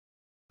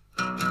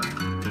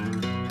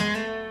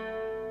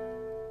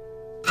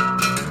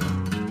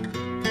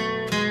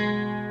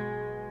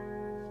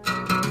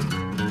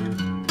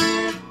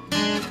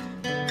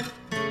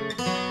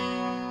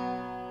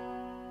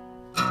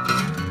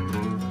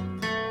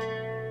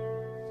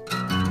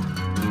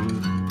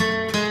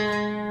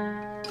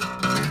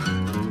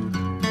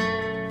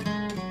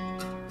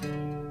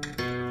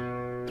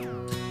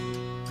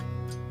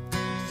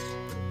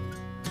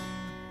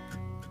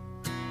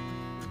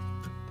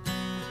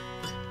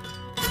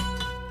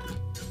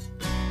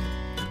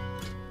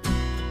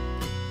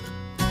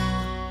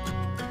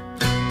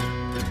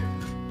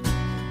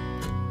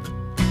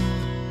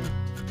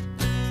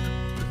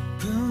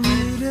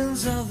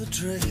the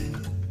trade,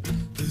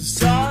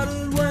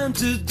 decided when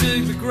to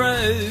dig the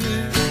grave.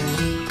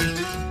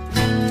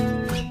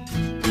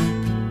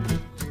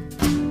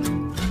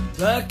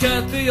 Back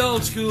at the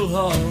old school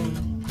hall,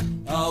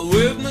 I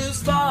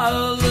witnessed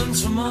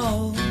violence from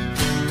all.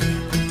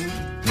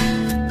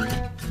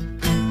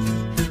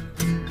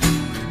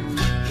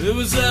 It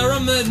was there I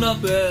made my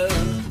bed,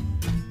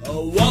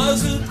 or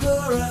was it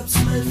perhaps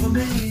made for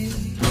me?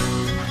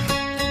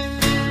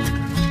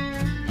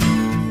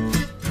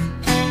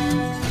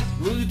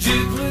 Would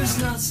you please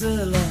not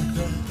say like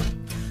that,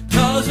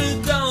 'cause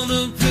it don't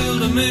appeal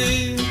to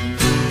me.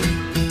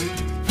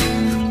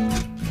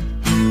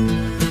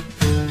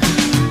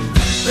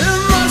 It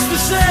must be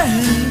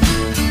said,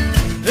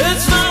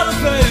 it's not a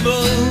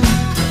fable.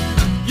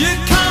 You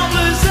can't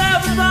please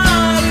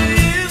everybody,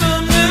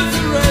 even if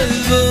you're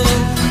able.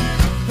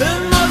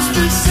 It must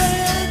be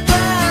said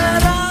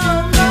that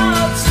I'm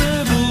not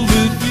stable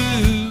with you.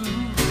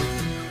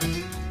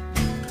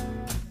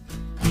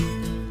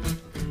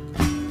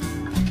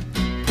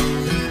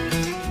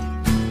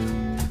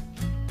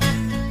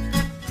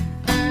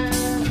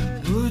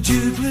 Would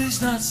you please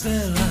not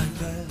stay like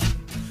that,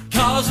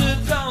 'cause it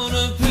don't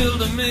appeal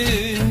to me.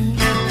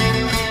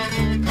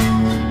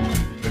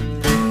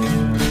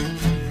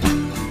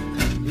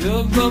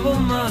 Your bubble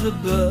might have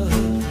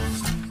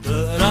burst,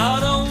 but I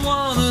don't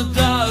wanna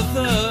die of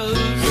thirst.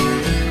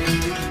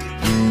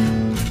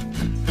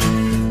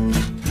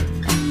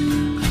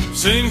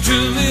 Sing to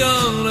me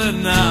only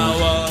now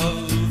of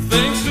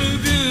things too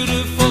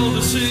beautiful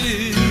to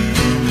see.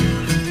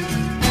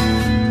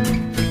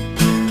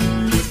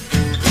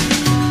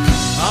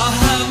 I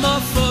have my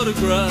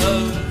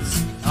photographs,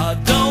 I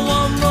don't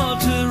want more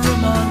to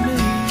remind me.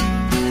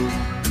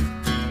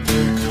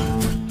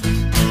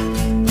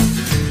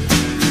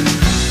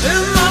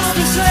 It must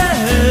be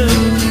said,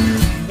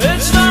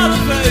 it's not a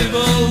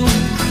fable.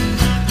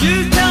 You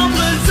can't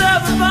please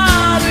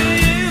everybody,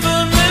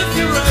 even if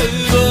you're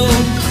able.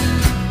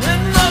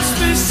 It must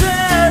be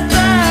said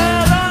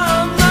that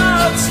I'm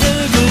not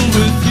stable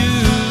with you.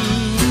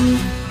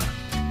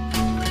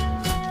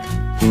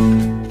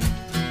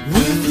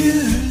 With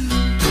you.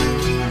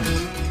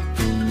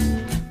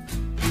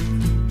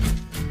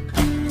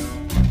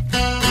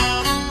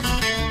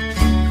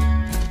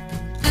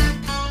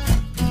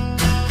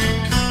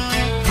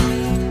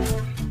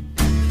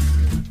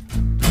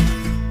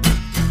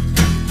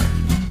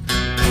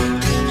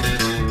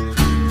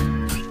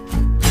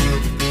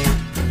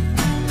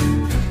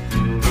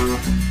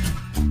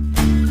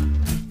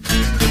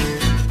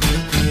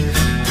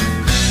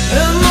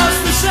 It must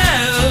be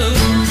said,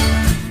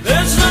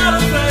 it's not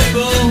a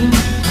fable.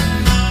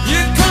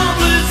 You can't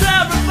please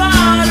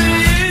everybody,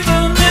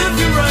 even if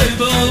you're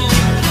able.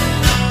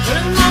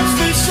 It must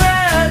be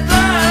said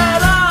that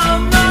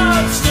I'm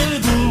not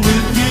stable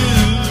with you.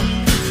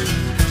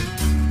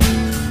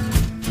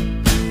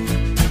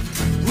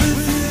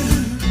 With you.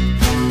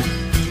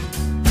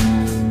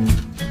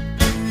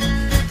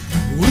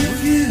 With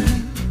you.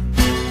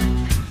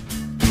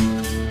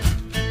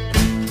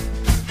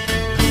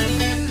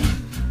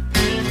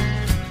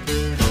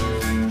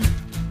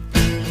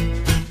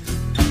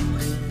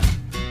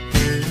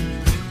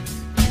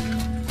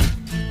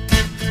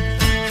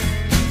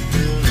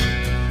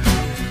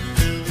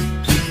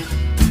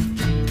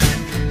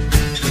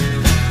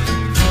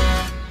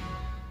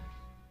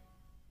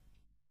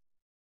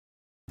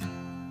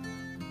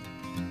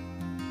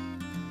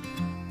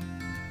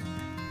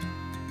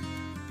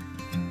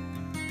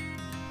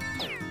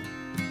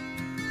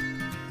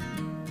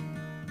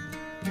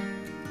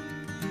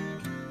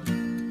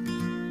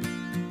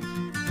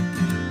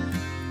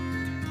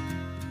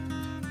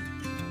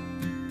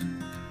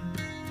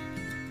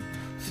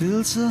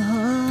 Feel so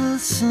high,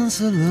 sun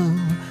so low.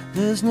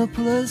 There's no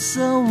place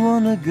I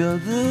wanna go.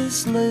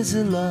 This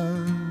lazy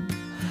line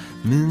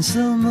means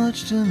so much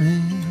to me.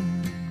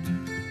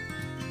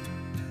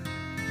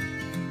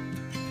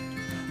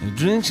 I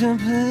drink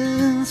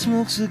champagne,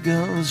 smoke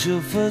cigars.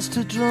 You're first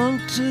too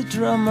drunk to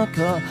drive my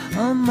car.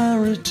 I'm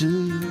married to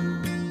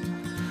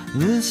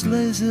this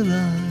lazy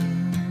line.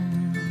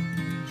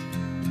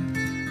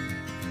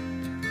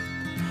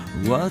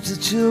 Watch the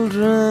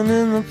children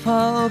in the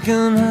park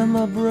and have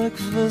my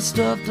breakfast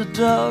after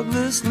dark.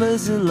 This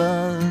lazy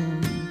line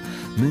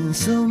means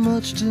so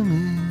much to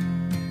me.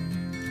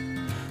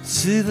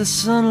 See the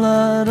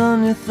sunlight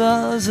on your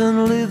thighs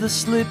and leave the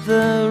sleep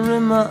there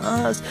in my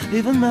eyes.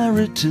 Even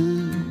married to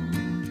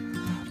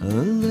a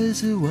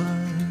lazy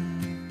wife.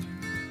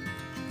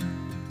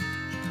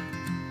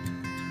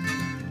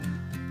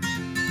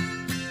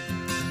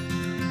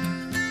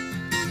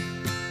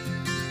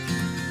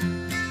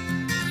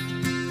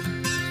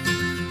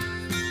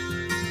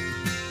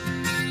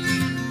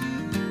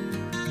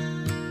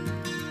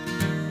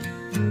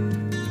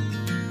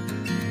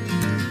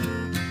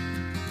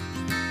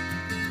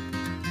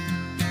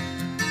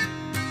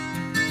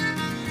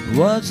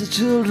 Watch the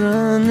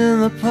children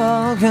in the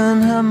park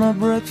and have my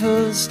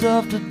breakfast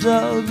after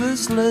dark.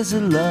 This lazy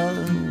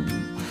life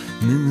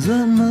means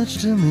that much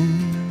to me.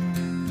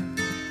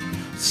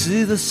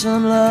 See the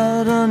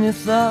sunlight on your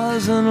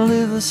thighs and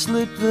leave a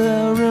slip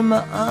there in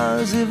my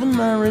eyes, even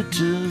married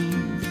to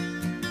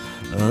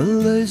a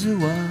lazy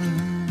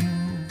wife.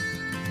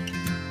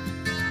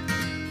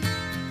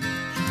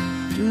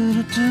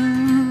 Do